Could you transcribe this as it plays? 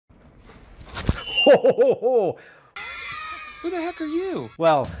Whoa! Who the heck are you?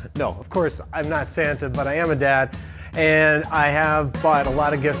 Well, no, of course, I'm not Santa, but I am a dad, and I have bought a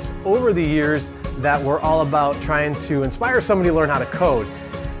lot of gifts over the years that were all about trying to inspire somebody to learn how to code.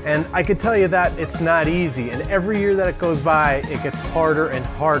 And I could tell you that it's not easy, and every year that it goes by, it gets harder and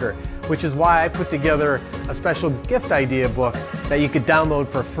harder, which is why I put together a special gift idea book that you could download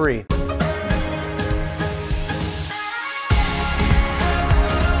for free.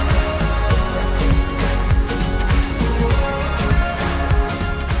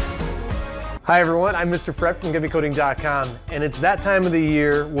 Hi everyone, I'm Mr. Fred from GetMeCoding.com, and it's that time of the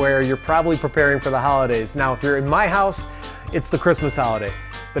year where you're probably preparing for the holidays. Now, if you're in my house, it's the Christmas holiday.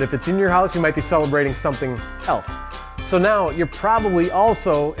 But if it's in your house, you might be celebrating something else. So now you're probably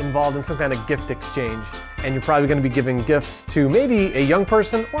also involved in some kind of gift exchange, and you're probably going to be giving gifts to maybe a young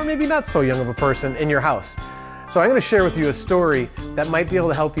person or maybe not so young of a person in your house. So I'm going to share with you a story that might be able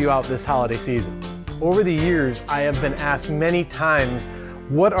to help you out this holiday season. Over the years, I have been asked many times,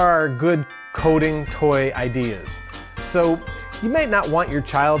 what are good coding toy ideas? So you might not want your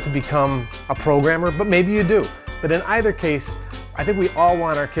child to become a programmer, but maybe you do. But in either case, I think we all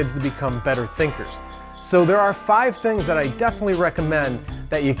want our kids to become better thinkers. So there are 5 things that I definitely recommend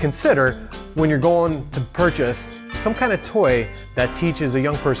that you consider when you're going to purchase some kind of toy that teaches a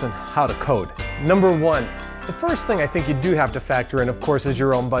young person how to code. Number 1, the first thing I think you do have to factor in, of course, is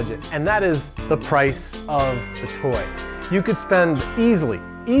your own budget, and that is the price of the toy. You could spend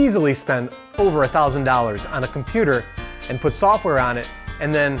easily spend over $1,000 on a computer and put software on it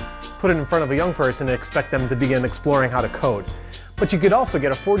and then put it in front of a young person and expect them to begin exploring how to code. But you could also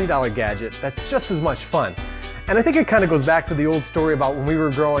get a $40 gadget that's just as much fun. And I think it kind of goes back to the old story about when we were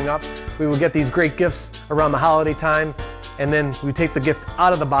growing up. We would get these great gifts around the holiday time, and then we'd take the gift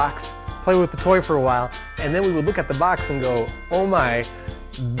out of the box, play with the toy for a while, and then we would look at the box and go, oh my,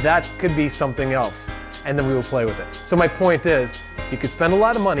 that could be something else. And then we would play with it. So my point is, you could spend a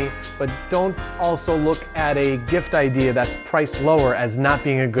lot of money, but don't also look at a gift idea that's priced lower as not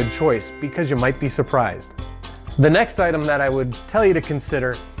being a good choice, because you might be surprised. The next item that I would tell you to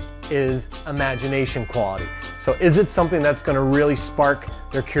consider is imagination quality. So is it something that's going to really spark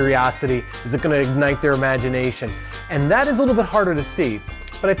their curiosity? Is it going to ignite their imagination? And that is a little bit harder to see.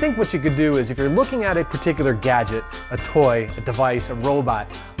 But I think what you could do is, if you're looking at a particular gadget, a toy, a device, a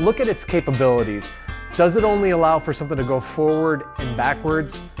robot, look at its capabilities. Does it only allow for something to go forward and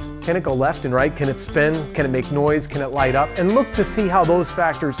backwards? Can it go left and right? Can it spin? Can it make noise? Can it light up? And look to see how those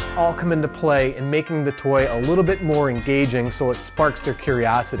factors all come into play in making the toy a little bit more engaging so it sparks their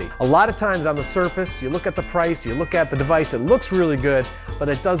curiosity. A lot of times on the surface, you look at the price, you look at the device, it looks really good, but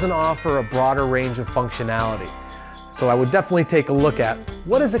it doesn't offer a broader range of functionality. So I would definitely take a look at,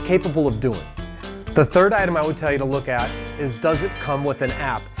 what is it capable of doing? The third item I would tell you to look at is, does it come with an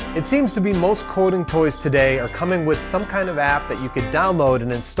app? It seems to be most coding toys today are coming with some kind of app that you could download and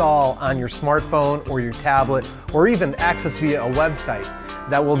install on your smartphone or your tablet, or even access via a website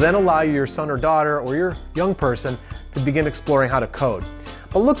that will then allow your son or daughter or your young person to begin exploring how to code.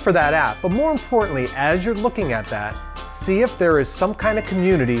 But look for that app. But more importantly, as you're looking at that, see if there is some kind of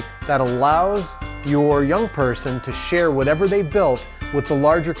community that allows your young person to share whatever they built with the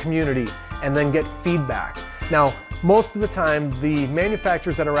larger community and then get feedback. Now, most of the time, the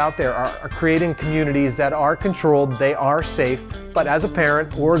manufacturers that are out there are creating communities that are controlled, they are safe, but as a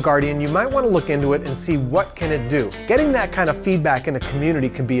parent or a guardian, you might want to look into it and see what can it do. Getting that kind of feedback in a community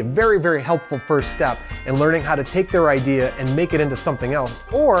can be a very, very helpful first step in learning how to take their idea and make it into something else,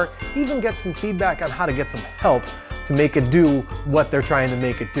 or even get some feedback on how to get some help to make it do what they're trying to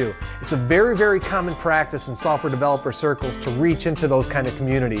make it do. It's a very, very common practice in software developer circles to reach into those kind of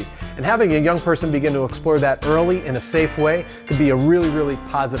communities. And having a young person begin to explore that early in a safe way could be a really, really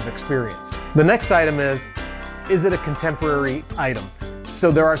positive experience. The next item is it a contemporary item?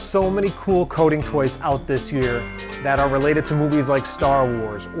 So there are so many cool coding toys out this year that are related to movies like Star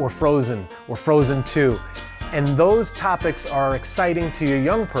Wars or Frozen 2. And those topics are exciting to your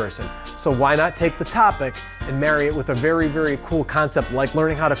young person. So why not take the topic and marry it with a very, very cool concept like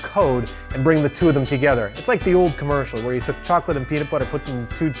learning how to code and bring the two of them together. It's like the old commercial where you took chocolate and peanut butter, put them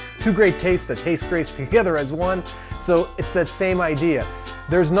two great tastes that taste great together as one. So it's that same idea.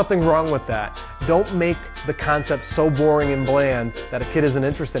 There's nothing wrong with that. Don't make the concept so boring and bland that a kid isn't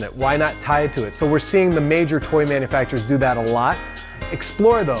interested in it. Why not tie it to it? So we're seeing the major toy manufacturers do that a lot.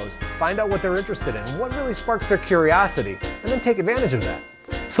 Explore those, find out what they're interested in, what really sparks their curiosity, and then take advantage of that.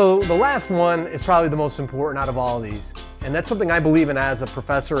 So the last one is probably the most important out of all of these, and that's something I believe in as a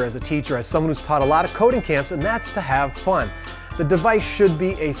professor, as a teacher, as someone who's taught a lot of coding camps, and that's to have fun. The device should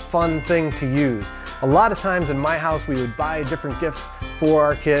be a fun thing to use. A lot of times in my house, we would buy different gifts for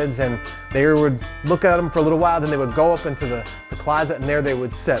our kids, and they would look at them for a little while, then they would go up into the closet, and there they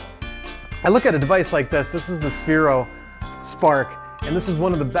would sit. I look at a device like this. This is the Sphero Spark, and this is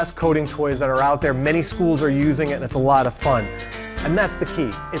one of the best coding toys that are out there. Many schools are using it, and it's a lot of fun. And that's the key.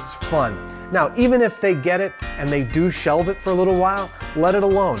 It's fun. Now, even if they get it and they do shelve it for a little while, let it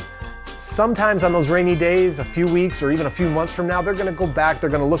alone. Sometimes on those rainy days, a few weeks or even a few months from now, they're going to go back, they're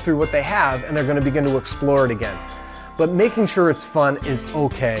going to look through what they have, and they're going to begin to explore it again. But making sure it's fun is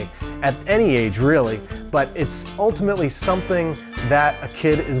okay at any age, really, but it's ultimately something that a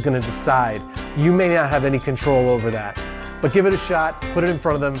kid is going to decide. You may not have any control over that, but give it a shot, put it in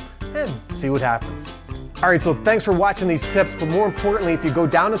front of them, and see what happens. All right, so thanks for watching these tips, but more importantly, if you go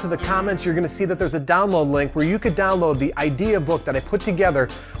down into the comments, you're gonna see that there's a download link where you could download the idea book that I put together,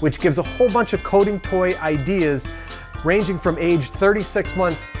 which gives a whole bunch of coding toy ideas ranging from age 36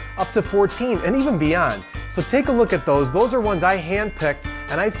 months up to 14 and even beyond. So take a look at those. Those are ones I handpicked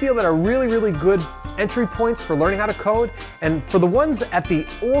and I feel that are really, really good entry points for learning how to code. And for the ones at the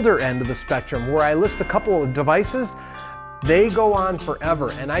older end of the spectrum, where I list a couple of devices, they go on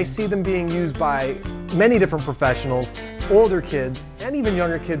forever, and I see them being used by many different professionals, older kids, and even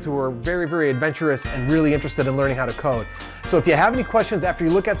younger kids who are very, very adventurous and really interested in learning how to code. So if you have any questions after you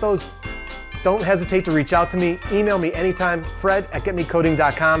look at those, don't hesitate to reach out to me. Email me anytime,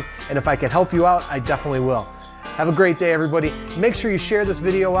 fred@getmecoding.com, and if I can help you out, I definitely will. Have a great day, everybody. Make sure you share this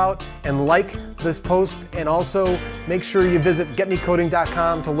video out and like this post, and also make sure you visit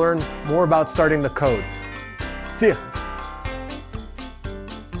getmecoding.com to learn more about starting to code. See ya.